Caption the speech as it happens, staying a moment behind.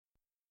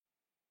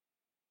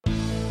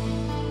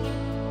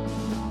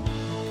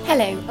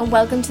Hello and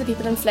welcome to the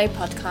People and Flow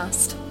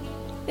podcast.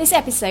 This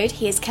episode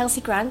hears Kelsey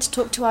Grant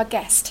talk to our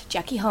guest,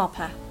 Jackie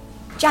Harper.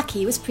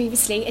 Jackie was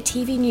previously a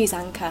TV news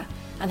anchor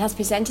and has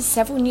presented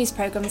several news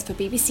programmes for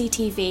BBC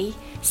TV,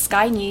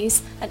 Sky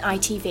News and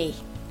ITV.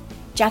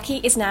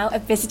 Jackie is now a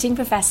visiting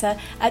professor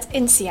at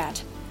INSEAD,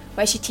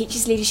 where she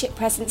teaches leadership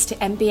presence to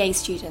MBA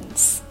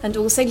students and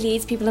also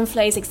leads People and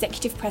Flow's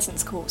executive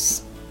presence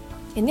course.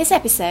 In this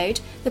episode,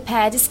 the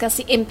pair discuss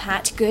the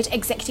impact good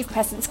executive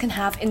presence can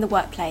have in the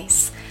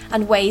workplace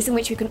and ways in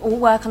which we can all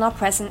work on our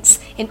presence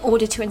in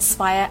order to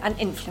inspire and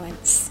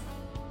influence.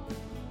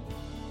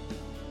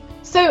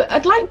 So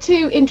I'd like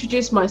to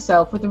introduce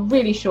myself with a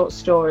really short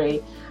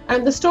story.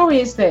 And the story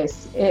is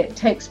this. It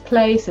takes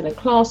place in a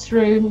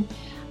classroom,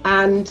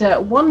 and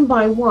one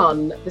by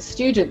one, the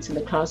students in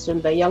the classroom,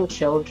 they're young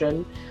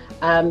children,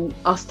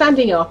 are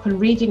standing up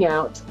and reading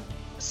out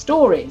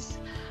stories.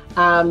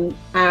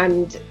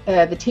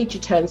 The teacher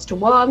turns to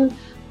one,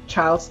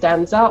 child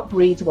stands up,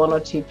 reads one or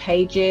two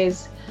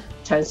pages,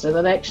 turns to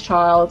the next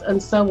child,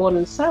 and so on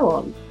and so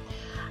on.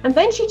 And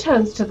then she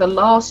turns to the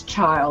last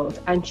child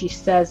and she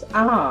says,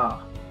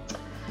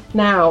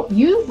 now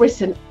you've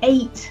written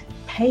 8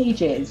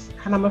 pages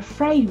and I'm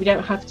afraid we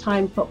don't have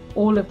time for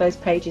all of those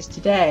pages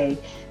today.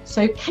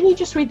 So can you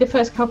just read the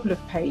first couple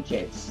of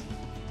pages?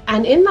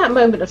 And in that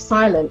moment of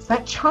silence,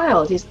 that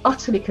child is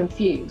utterly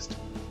confused.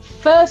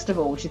 First of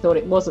all, she thought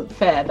it wasn't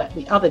fair that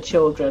the other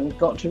children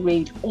got to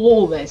read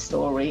all their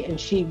story and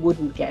she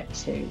wouldn't get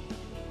to.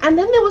 And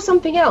then there was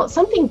something else.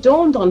 Something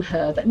dawned on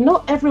her that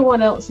not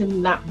everyone else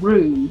in that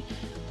room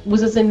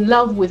was as in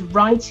love with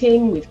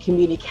writing, with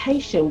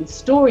communication, with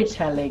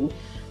storytelling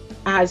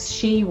as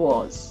she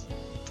was.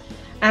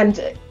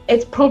 And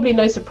it's probably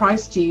no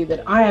surprise to you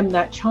that I am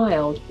that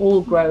child all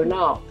grown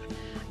up.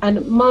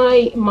 And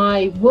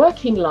my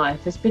working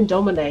life has been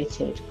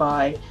dominated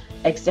by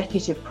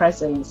executive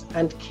presence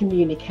and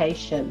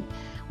communication,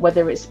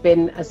 whether it's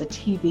been as a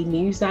TV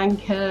news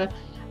anchor,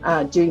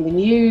 doing the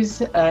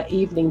news,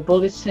 evening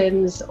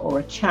bulletins or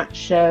a chat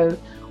show,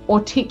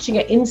 or teaching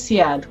at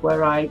INSEAD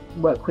where I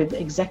work with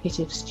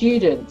executive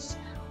students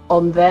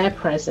on their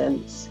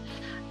presence.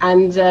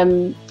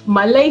 And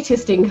my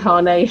latest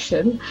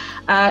incarnation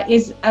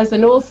is as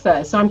an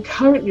author. So I'm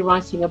currently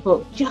writing a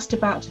book, just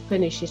about to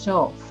finish it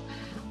off.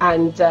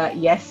 And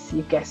yes,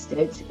 you guessed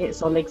it,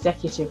 it's on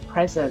executive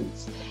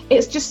presence.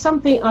 It's just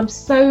something I'm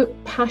so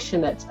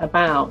passionate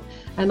about,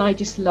 and I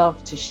just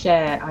love to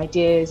share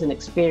ideas and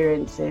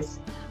experiences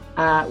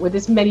with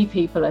as many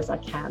people as I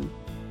can.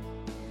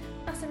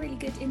 That's a really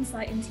good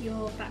insight into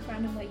your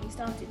background and where you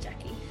started,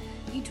 Jackie.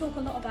 You talk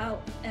a lot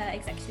about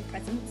executive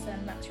presence,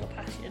 and that's your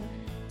passion.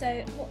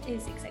 So what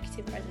is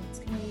executive presence?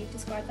 Can you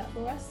describe that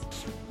for us?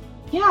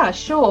 Yeah,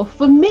 sure.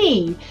 For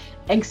me,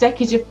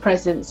 executive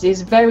presence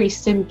is very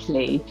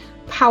simply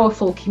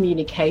powerful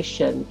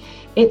communication.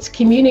 It's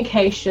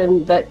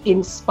communication that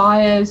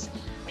inspires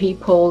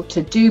people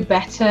to do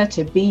better,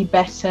 to be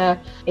better.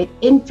 It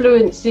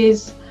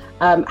influences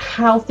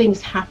how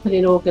things happen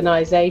in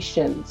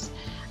organizations.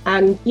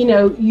 And,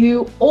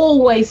 you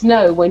always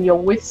know when you're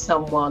with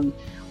someone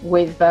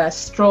with a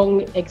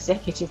strong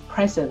executive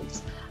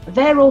presence,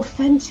 they're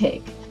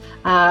authentic.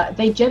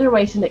 They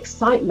generate an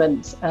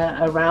excitement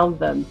around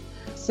them.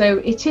 So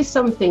it is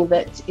something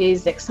that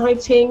is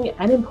exciting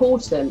and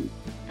important.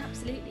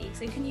 Absolutely.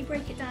 So can you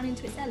break it down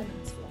into its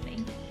elements for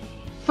me?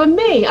 For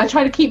me, I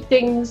try to keep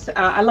things,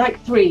 I like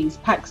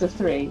packs of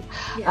 3.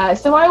 Yeah.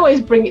 So I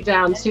always bring it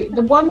down to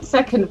the 1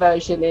 second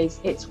version is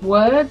it's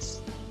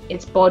words,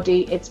 it's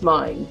body, it's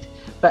mind.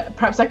 But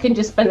perhaps I can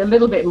just spend a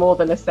little bit more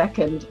than a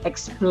second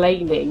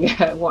explaining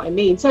what I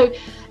mean. So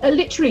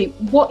literally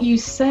what you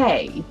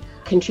say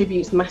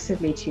contributes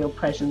massively to your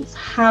presence,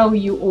 how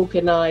you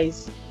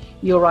organize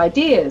your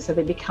ideas so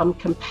they become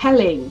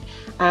compelling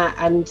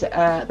and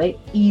they're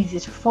easy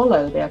to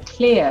follow, they're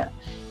clear.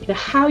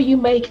 How you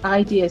make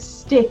ideas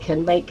stick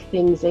and make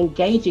things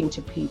engaging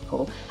to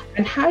people,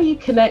 and how you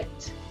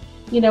connect,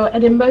 at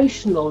an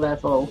emotional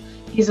level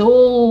is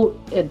all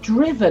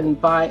driven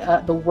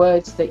by the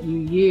words that you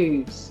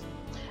use.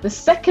 The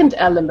second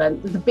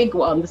element, the big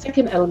one, the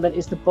second element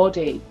is the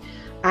body.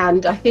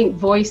 And I think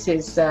voice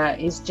is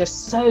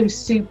just so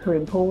super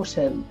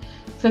important.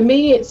 For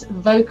me, it's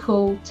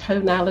vocal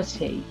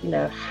tonality,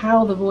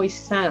 how the voice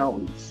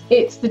sounds.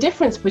 It's the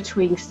difference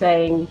between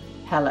saying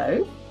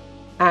hello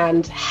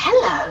and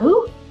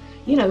hello.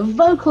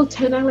 Vocal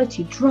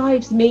tonality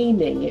drives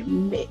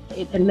meaning.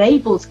 It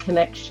enables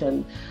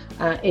connection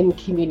in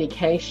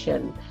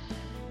communication.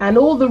 And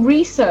all the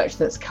research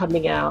that's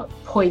coming out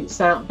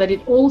points out that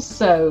it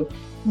also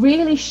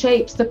really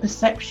shapes the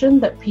perception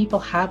that people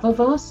have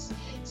of us.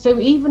 So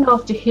even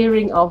after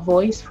hearing our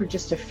voice for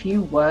just a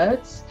few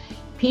words,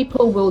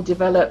 people will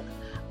develop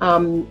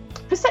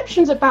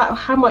perceptions about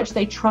how much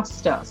they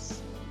trust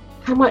us,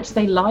 how much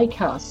they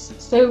like us.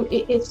 So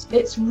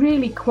it's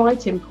really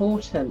quite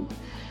important.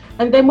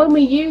 And then when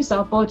we use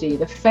our body,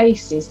 the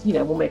face is,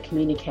 when we're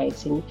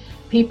communicating,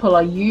 people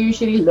are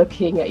usually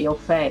looking at your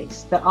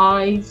face. The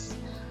eyes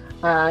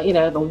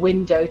the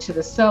window to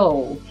the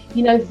soul.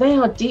 They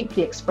are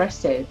deeply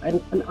expressive,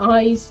 and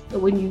eyes,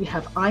 when you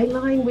have eye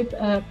line with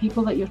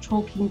people that you're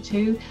talking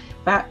to,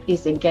 that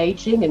is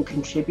engaging and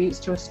contributes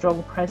to a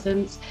strong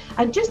presence.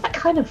 And just that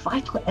kind of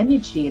vital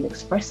energy and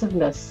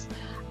expressiveness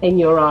in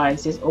your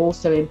eyes is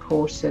also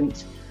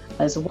important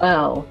as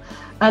well.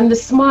 And the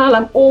smile,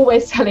 I'm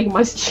always telling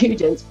my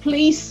students,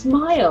 please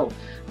smile,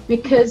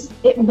 because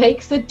it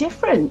makes a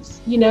difference.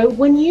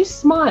 When you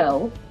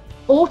smile,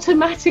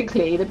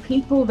 automatically the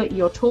people that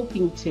you're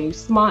talking to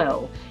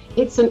smile.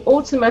 It's an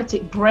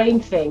automatic brain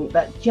thing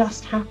that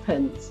just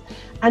happens,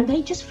 and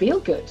they just feel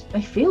good.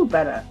 They feel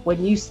better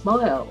when you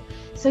smile.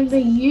 So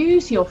they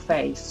use your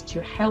face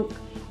to help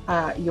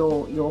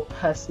your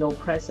personal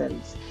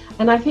presence.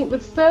 And I think the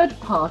third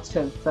part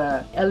of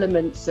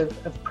elements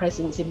of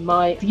presence, in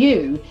my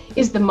view,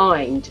 is the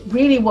mind.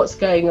 Really, what's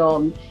going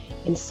on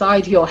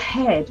inside your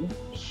head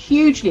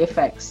hugely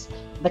affects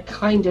the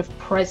kind of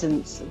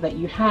presence that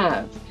you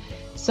have.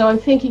 So I'm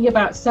thinking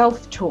about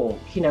self-talk,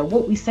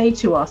 what we say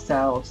to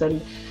ourselves,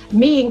 and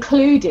me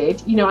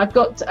included. I've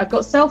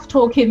got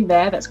self-talk in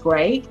there. That's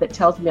great. That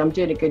tells me I'm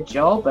doing a good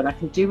job and I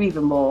can do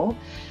even more.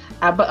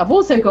 But I've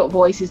also got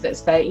voices that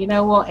say, you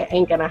know what, it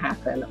ain't going to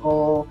happen,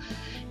 or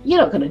you're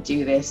not going to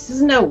do this.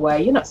 There's no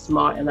way. You're not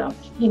smart enough.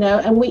 And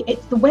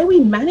it's the way we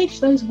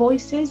manage those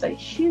voices are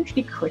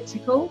hugely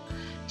critical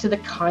to the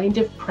kind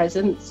of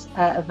presence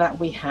that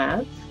we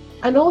have.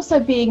 And also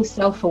being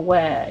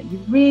self-aware. You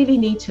really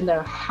need to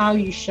know how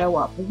you show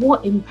up,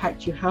 what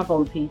impact you have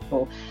on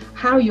people,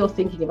 how you're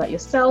thinking about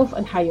yourself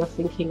and how you're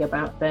thinking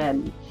about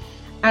them.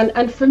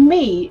 And for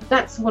me,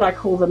 that's what I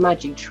call the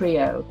magic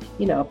trio.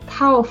 A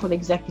powerful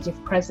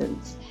executive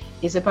presence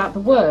is about the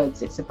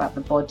words, it's about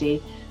the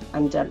body,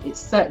 and it's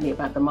certainly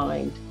about the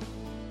mind.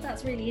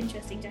 That's really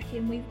interesting, Jackie,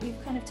 and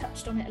we've kind of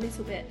touched on it a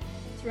little bit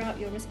throughout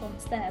your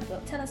response there,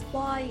 but tell us,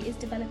 why is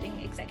developing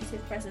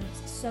executive presence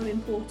so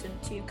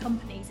important to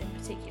companies in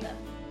particular?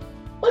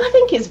 Well, I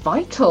think it's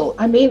vital.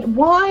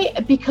 Why?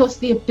 Because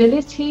the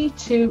ability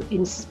to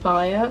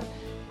inspire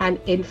and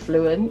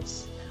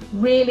influence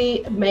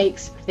really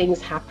makes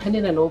things happen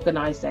in an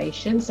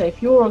organization. So if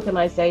your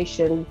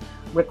organization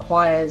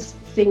requires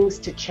things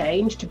to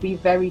change, to be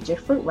very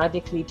different,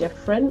 radically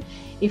different,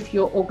 if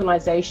your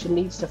organization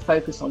needs to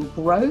focus on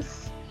growth,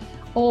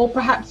 or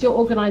perhaps your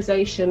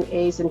organization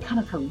is in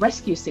kind of a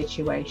rescue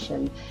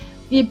situation,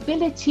 the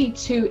ability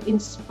to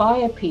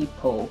inspire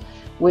people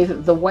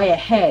with the way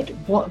ahead,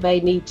 what they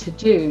need to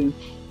do,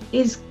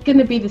 is going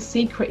to be the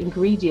secret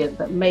ingredient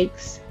that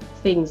makes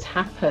things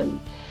happen.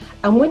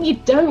 And when you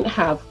don't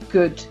have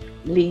good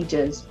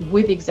leaders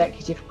with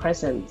executive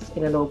presence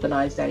in an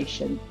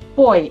organization,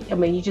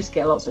 you just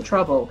get lots of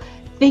trouble.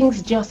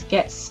 Things just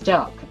get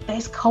stuck.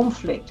 There's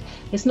conflict.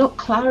 There's not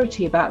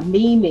clarity about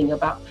meaning,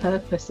 about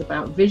purpose,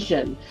 about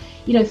vision.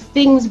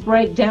 Things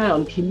break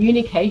down,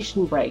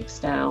 communication breaks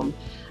down,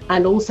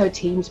 and also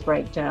teams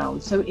break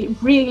down. So it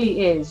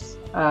really is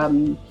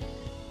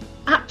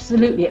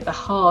absolutely at the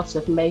heart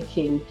of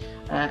making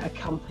a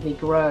company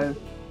grow.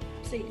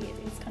 Absolutely,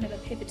 it's kind of a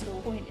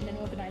pivotal point in an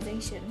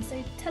organisation.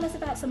 So tell us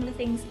about some of the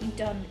things that you've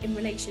done in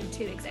relation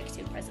to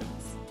executive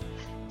presence.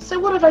 So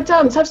what have I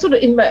done? So I've sort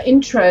of in my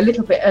intro a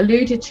little bit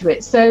alluded to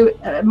it. So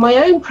my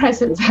own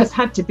presence has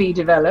had to be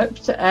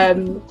developed. So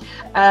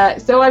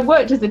I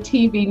worked as a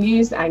TV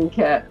news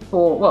anchor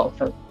for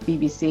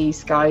BBC,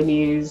 Sky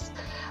News,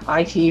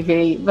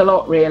 ITV, the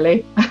lot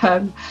really.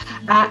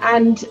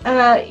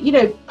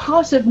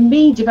 Part of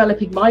me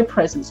developing my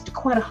presence to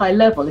quite a high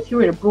level, if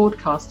you're in a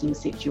broadcasting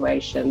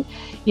situation,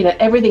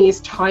 everything is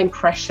time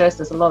precious,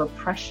 there's a lot of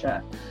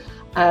pressure.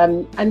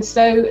 And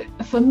so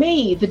for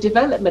me, the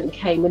development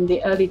came in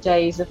the early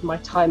days of my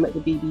time at the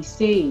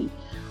BBC.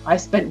 I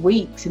spent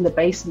weeks in the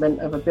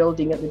basement of a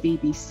building at the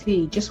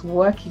BBC just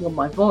working on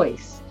my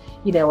voice,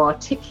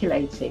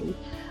 articulating,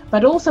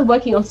 but also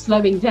working on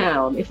slowing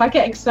down. If I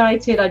get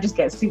excited, I just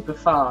get super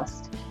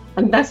fast,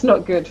 and that's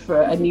not good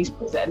for a news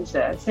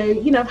presenter. So,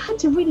 I've had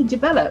to really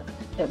develop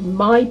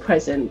my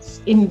presence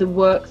in the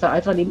work that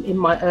I've done in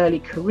my early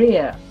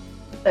career.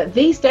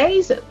 These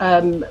days,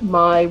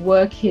 my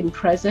work in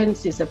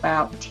presence is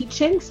about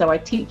teaching. So I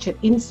teach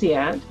at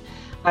INSEAD,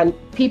 and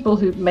people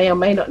who may or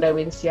may not know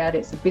INSEAD,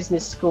 it's a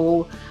business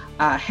school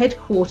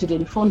headquartered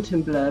in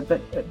Fontainebleau,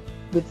 but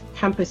with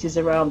campuses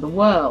around the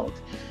world.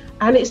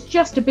 And it's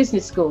just a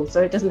business school,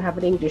 so it doesn't have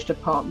an English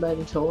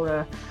department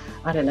or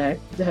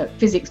the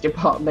physics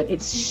department.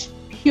 It's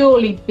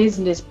purely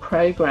business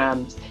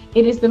programs.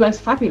 It is the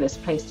most fabulous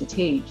place to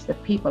teach. The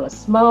people are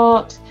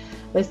smart.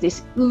 There's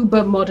this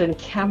uber modern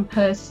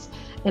campus,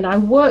 and I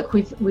work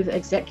with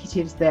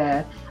executives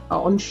there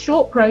on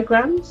short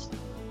programs,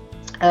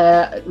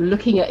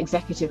 looking at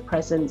executive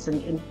presence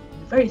and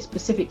very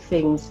specific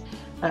things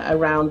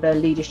around their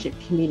leadership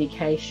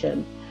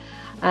communication.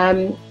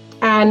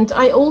 And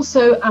I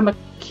also am a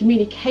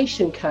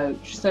communication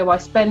coach, so I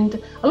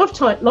spend a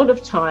lot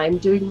of time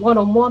doing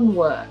one-on-one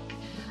work,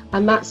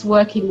 and that's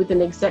working with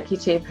an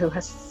executive who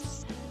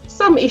has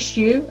some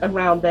issue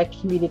around their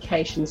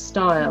communication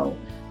style.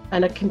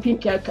 and a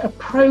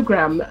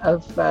program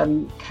of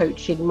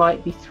coaching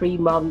might be 3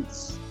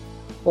 months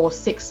or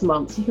 6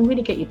 months. You can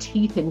really get your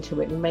teeth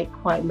into it and make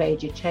quite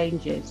major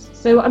changes.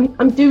 So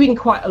I'm doing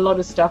quite a lot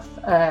of stuff,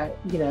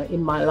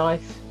 in my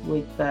life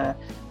with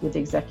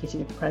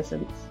executive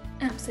presence.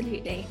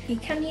 Absolutely.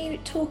 Can you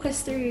talk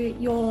us through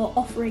your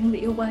offering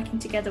that you're working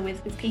together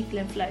with People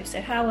in Flow?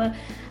 So how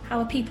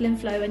are People in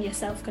Flow and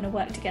yourself going to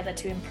work together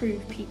to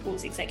improve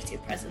people's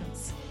executive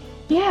presence?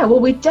 Yeah, well,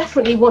 we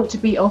definitely want to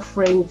be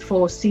offering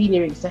for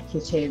senior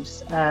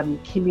executives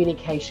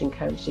communication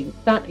coaching.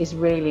 That is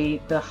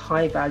really the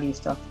high value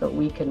stuff that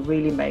we can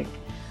really make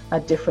a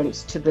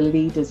difference to the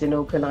leaders in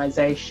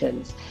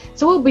organizations.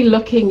 So we'll be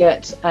looking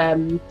at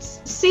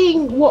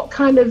seeing what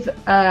kind of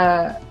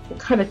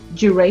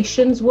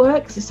durations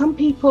work. So some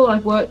people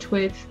I've worked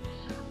with,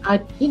 a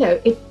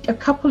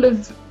couple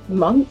of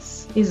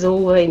months is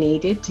all they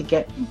needed to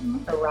get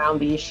around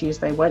the issues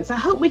they want. So I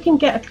hope we can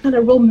get a kind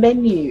of real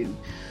menu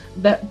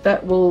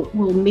that will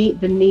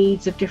meet the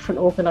needs of different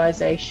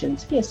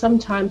organizations.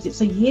 Sometimes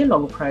it's a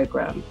year-long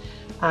program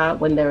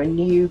when there are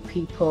new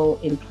people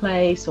in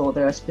place or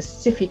there are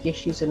specific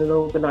issues in an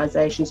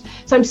organization.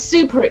 So I'm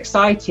super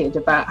excited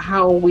about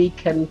how we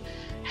can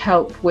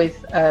help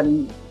with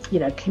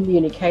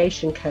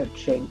communication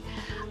coaching.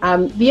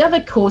 The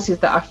other courses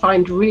that I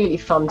find really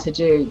fun to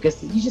do,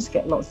 because you just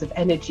get lots of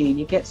energy and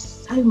you get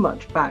so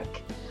much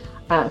back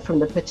from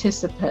the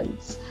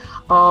participants,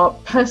 are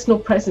personal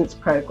presence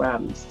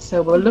programs.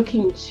 So we're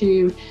looking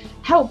to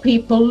help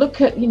people look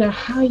at,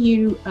 how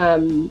you,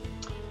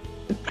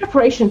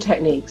 preparation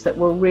techniques that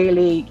will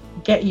really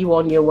get you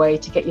on your way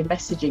to get your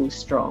messaging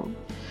strong.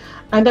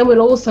 And then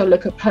we'll also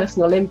look at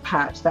personal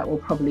impact. That will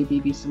probably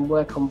be some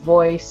work on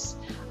voice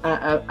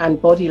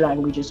and body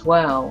language as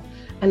well.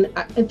 And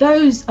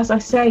those, as I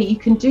say, you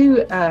can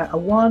do a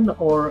 1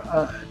 or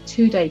a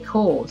 2-day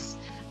course,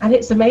 and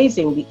it's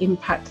amazing the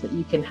impact that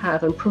you can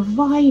have, and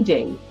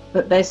providing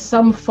that there's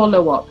some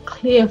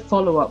clear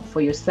follow-up for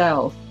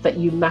yourself that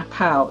you map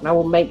out. And I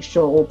will make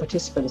sure all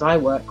participants I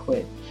work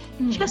with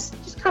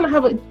just kind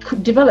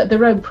of develop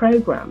their own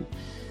program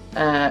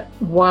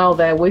while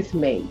they're with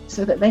me,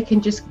 so that they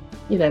can just,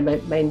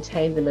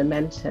 maintain the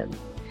momentum.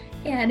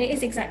 Yeah, and it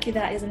is exactly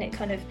that, isn't it?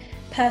 Kind of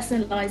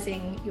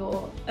personalising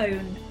your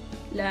own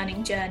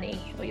learning journey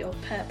or your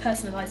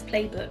personalised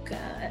playbook.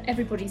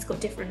 Everybody's got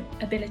different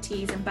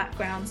abilities and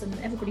backgrounds, and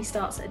everybody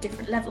starts at a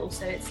different level.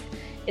 So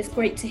it's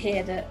great to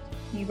hear that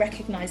you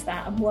recognise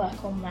that and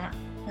work on that.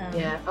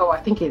 I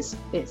think it's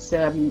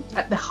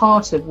at the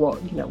heart of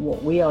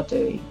what we are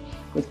doing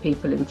with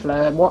People in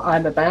Flow and what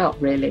I'm about,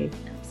 really.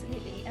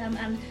 Absolutely.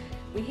 And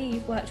we hear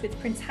you've worked with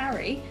Prince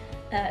Harry,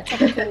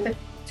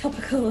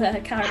 topical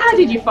character. How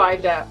did you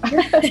find out?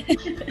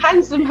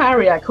 Handsome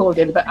Harry, I called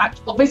him, but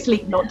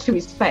obviously not to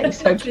his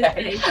face.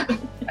 Okay.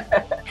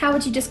 How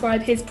would you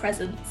describe his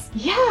presence?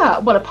 Yeah,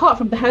 well, apart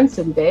from the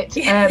handsome bit,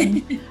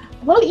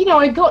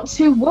 I got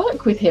to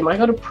work with him. I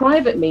got a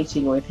private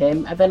meeting with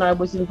him, and then I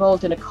was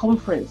involved in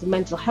a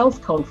mental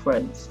health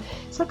conference.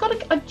 So I got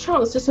a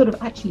chance to sort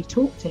of actually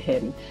talk to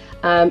him.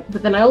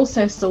 But then I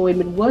also saw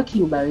him in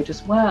working mode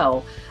as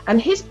well. And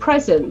his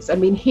presence,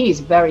 he is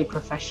very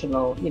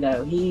professional.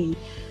 He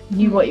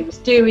knew what he was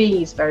doing.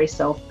 He's very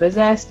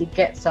self-possessed. He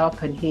gets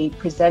up and he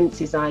presents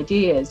his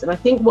ideas. And I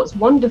think what's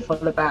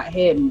wonderful about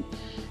him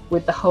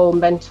with the whole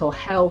mental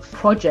health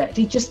project,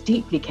 he just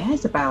deeply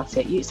cares about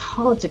it. It's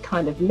hard to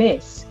kind of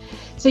miss.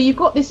 So you've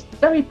got this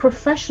very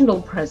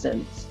professional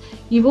presence.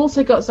 You've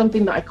also got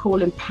something that I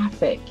call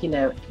empathic,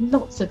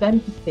 lots of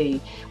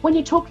empathy. When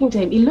you're talking to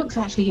him, he looks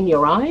actually in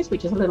your eyes,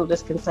 which is a little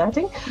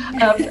disconcerting.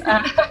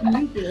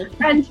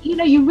 And,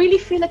 you really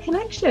feel a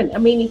connection.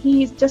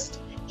 He's just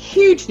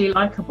hugely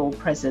likable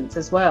presence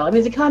as well.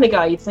 He's the kind of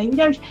guy you'd say,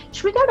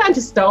 should we go down to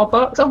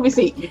Starbucks?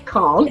 Obviously you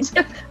can't.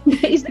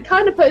 He's the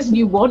kind of person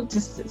you want to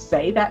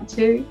say that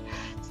to.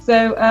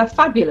 So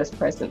fabulous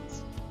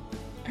presence.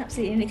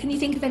 Absolutely. And can you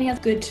think of any other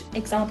good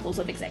examples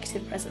of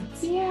executive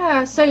presence?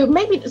 Yeah, so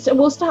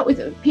we'll start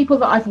with people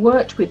that I've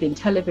worked with in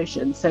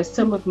television. So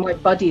some of my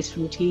buddies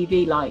from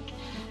TV, like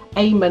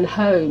Eamon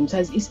Holmes,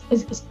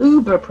 is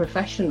uber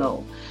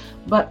professional,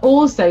 but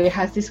also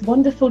has this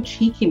wonderful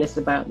cheekiness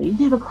about me. You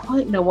never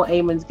quite know what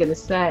Eamon's going to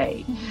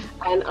say.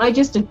 And I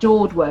just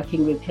adored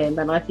working with him,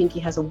 and I think he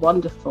has a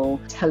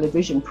wonderful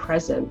television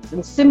presence.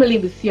 And similarly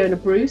with Fiona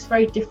Bruce,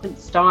 very different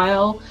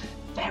style,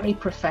 very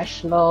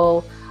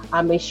professional.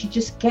 She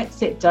just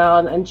gets it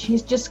done, and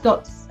she's just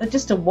got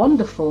a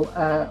wonderful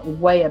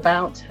way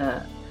about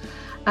her.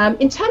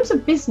 In terms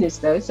of business,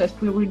 though, so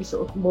if we're really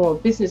sort of more a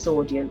business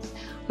audience,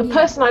 the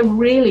person I'm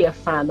really a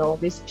fan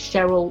of is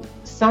Sheryl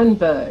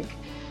Sandberg.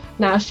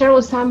 Now,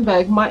 Sheryl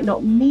Sandberg might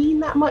not mean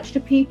that much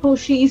to people.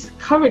 She's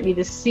currently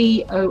the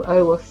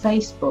COO of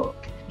Facebook.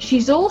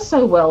 She's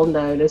also well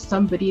known as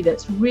somebody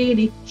that's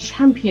really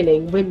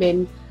championing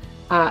women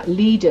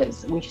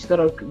leaders. She's got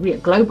a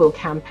global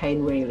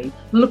campaign, really,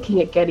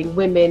 looking at getting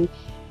women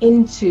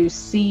into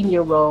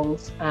senior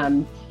roles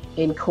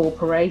in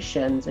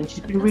corporations, and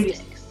she's been really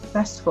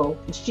successful.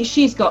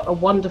 She's got a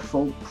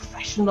wonderful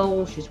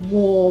professional, she's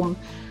warm,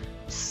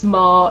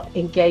 smart,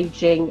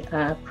 engaging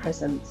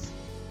presence.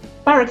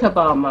 Barack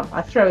Obama,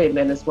 I throw him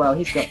in as well.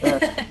 He's got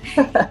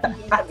the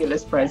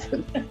fabulous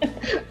presence.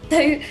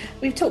 So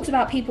we've talked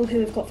about people who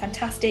have got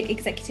fantastic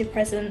executive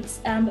presence,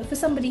 but for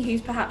somebody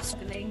who's perhaps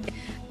struggling,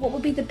 what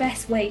would be the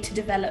best way to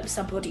develop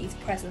somebody's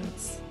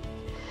presence?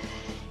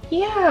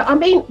 Yeah, I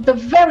mean, the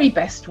very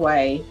best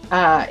way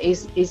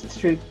is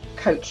through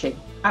coaching.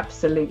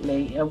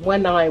 Absolutely. And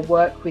when I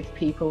work with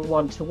people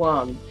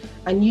one-to-one,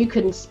 and you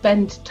can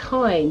spend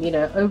time,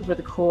 over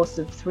the course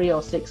of 3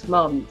 or 6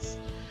 months,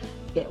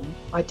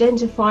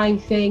 identifying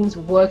things,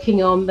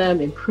 working on them,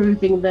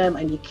 improving them,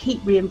 and you keep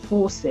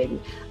reinforcing.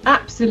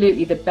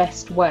 Absolutely the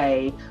best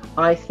way,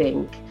 I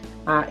think,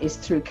 is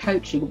through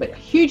coaching, but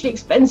hugely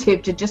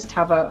expensive to just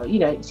have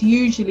it's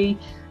usually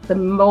the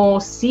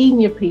more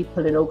senior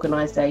people in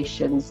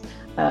organizations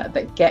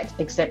that get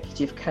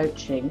executive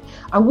coaching.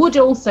 I would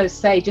also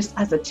say, just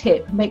as a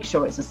tip, make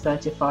sure it's a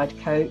certified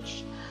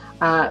coach.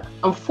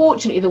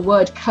 Unfortunately, the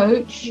word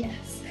coach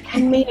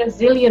can mean a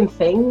zillion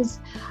things.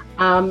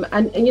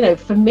 And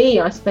for me,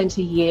 I spent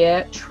a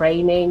year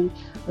training,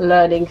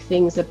 learning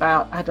things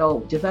about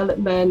adult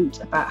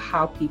development, about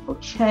how people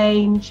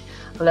change,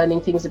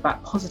 learning things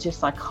about positive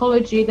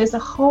psychology. There's a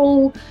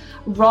whole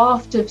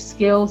raft of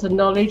skills and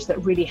knowledge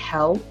that really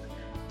help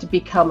to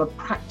become a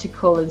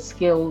practical and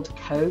skilled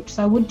coach.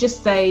 So I would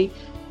just say,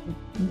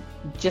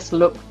 just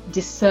look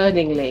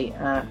discerningly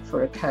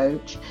for a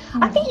coach.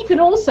 I think you can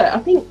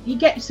also, you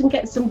get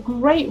some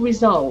great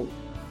results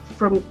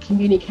from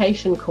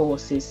communication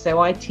courses. So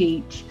I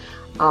teach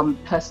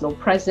personal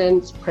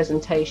presence,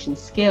 presentation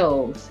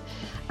skills,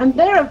 and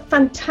they're a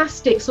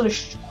fantastic sort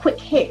of quick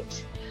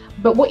hit.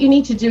 But what you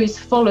need to do is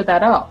follow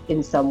that up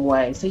in some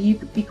way. So you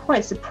could be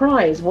quite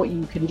surprised what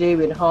you can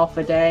do in half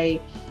a day,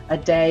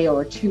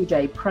 or a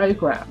 2-day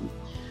program.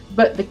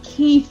 But the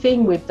key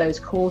thing with those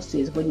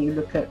courses, when you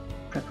look at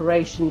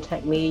preparation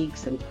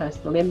techniques and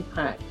personal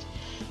impact,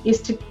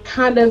 is to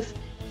kind of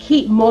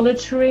keep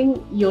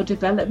monitoring your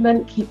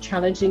development, keep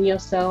challenging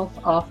yourself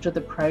after the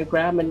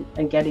program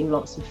and getting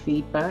lots of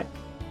feedback.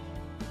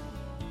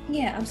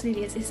 Yeah,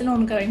 absolutely. It's an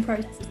ongoing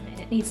process, isn't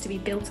it? It needs to be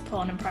built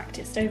upon and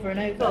practiced over and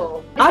over.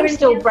 Oh, I'm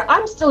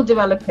still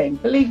developing,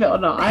 believe it or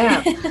not, I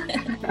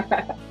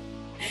am.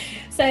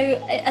 So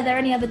are there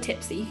any other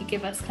tips that you could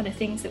give us, kind of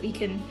things that we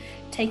can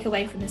take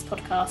away from this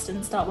podcast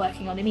and start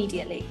working on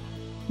immediately?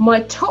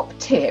 My top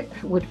tip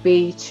would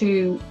be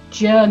to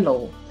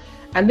journal.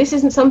 And this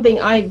isn't something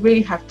I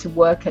really have to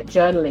work at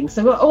journaling.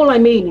 So all I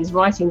mean is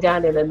writing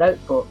down in a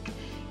notebook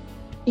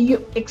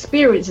your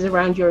experiences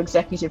around your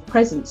executive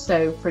presence.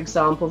 So, for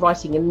example,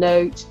 writing a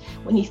note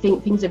when you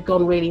think things have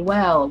gone really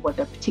well,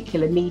 whether a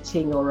particular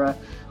meeting or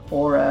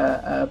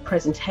a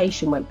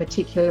presentation went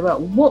particularly well.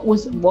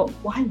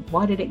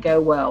 Why did it go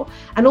well?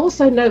 And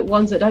also note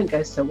ones that don't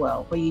go so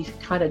well, where you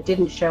kind of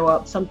didn't show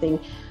up, something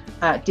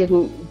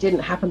didn't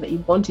happen that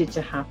you wanted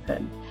to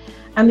happen.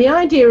 And the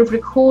idea of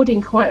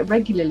recording quite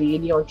regularly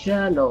in your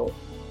journal,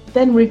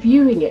 then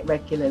reviewing it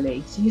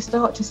regularly, so you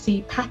start to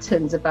see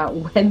patterns about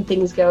when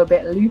things go a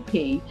bit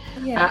loopy,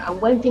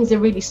 and when things are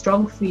really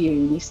strong for you.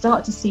 You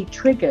start to see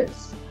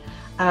triggers,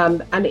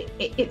 and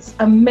it's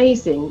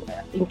amazing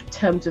in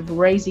terms of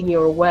raising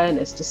your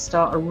awareness to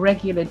start a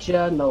regular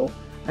journal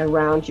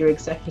around your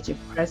executive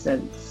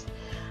presence.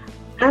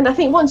 And I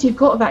think once you've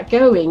got that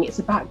going, it's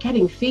about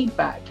getting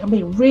feedback. I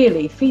mean,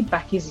 really,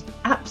 feedback is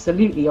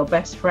absolutely your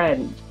best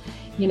friend.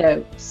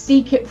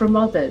 Seek it from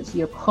others,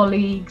 your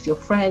colleagues, your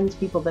friends,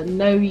 people that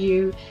know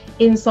you,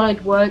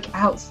 inside work,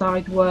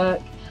 outside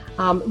work.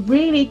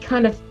 Really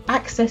kind of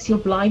access your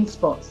blind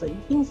spots,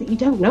 things that you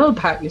don't know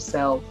about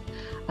yourself,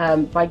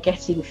 by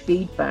getting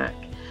feedback.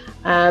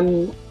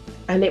 And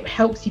it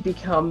helps you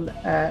become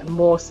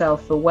more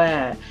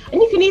self-aware.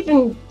 And you can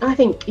even, I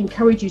think,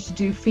 encourage you to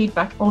do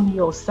feedback on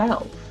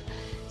yourself.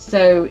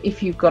 So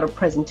if you've got a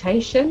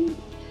presentation,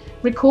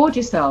 record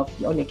yourself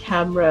on your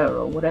camera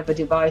or whatever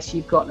device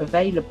you've got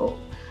available,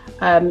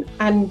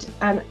 and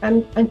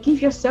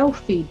give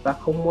yourself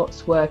feedback on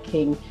what's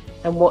working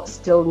and what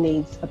still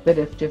needs a bit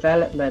of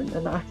development.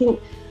 And I think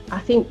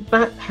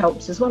that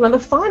helps as well. And the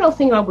final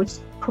thing I would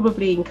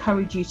probably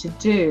encourage you to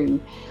do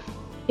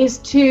is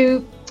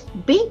to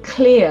be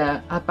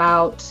clear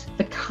about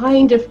the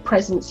kind of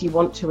presence you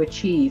want to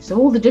achieve. So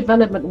all the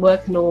development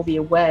work and all the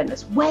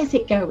awareness, where's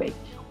it going?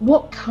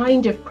 What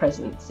kind of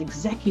presence,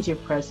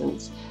 executive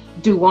presence,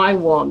 do I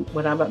want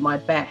when I'm at my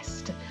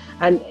best?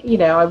 And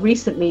I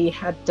recently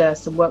had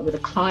some work with a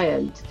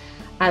client,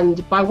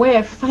 and by way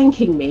of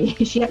thanking me,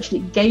 she actually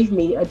gave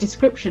me a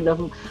description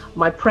of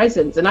my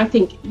presence. And I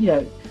think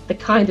the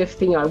kind of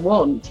thing I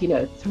want,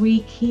 3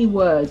 key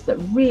words that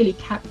really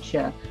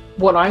capture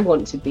what I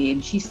want to be.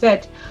 And she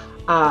said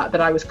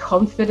that I was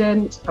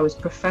confident, I was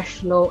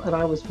professional, and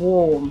I was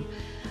warm.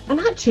 And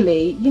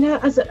actually,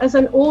 as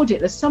an audit,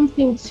 there's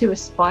something to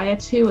aspire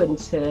to, and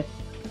to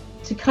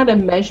kind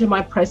of measure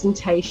my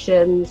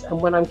presentations.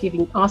 And when I'm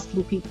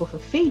asking people for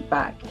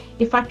feedback,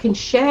 if I can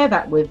share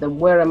that with them,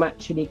 where I'm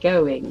actually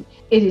going,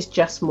 it is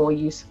just more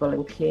useful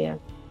and clear.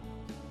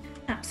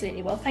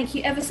 Absolutely. Well, thank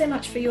you ever so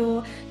much for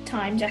your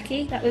time,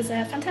 Jackie. That was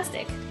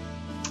fantastic.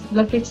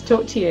 Lovely to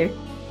talk to you.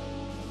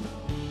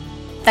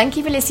 Thank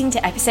you for listening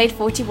to episode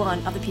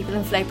 41 of the People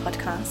and Flow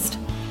podcast.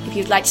 If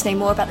you'd like to know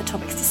more about the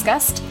topics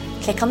discussed,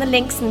 click on the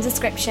links in the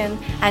description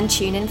and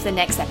tune in for the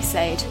next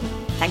episode.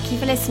 Thank you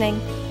for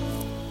listening.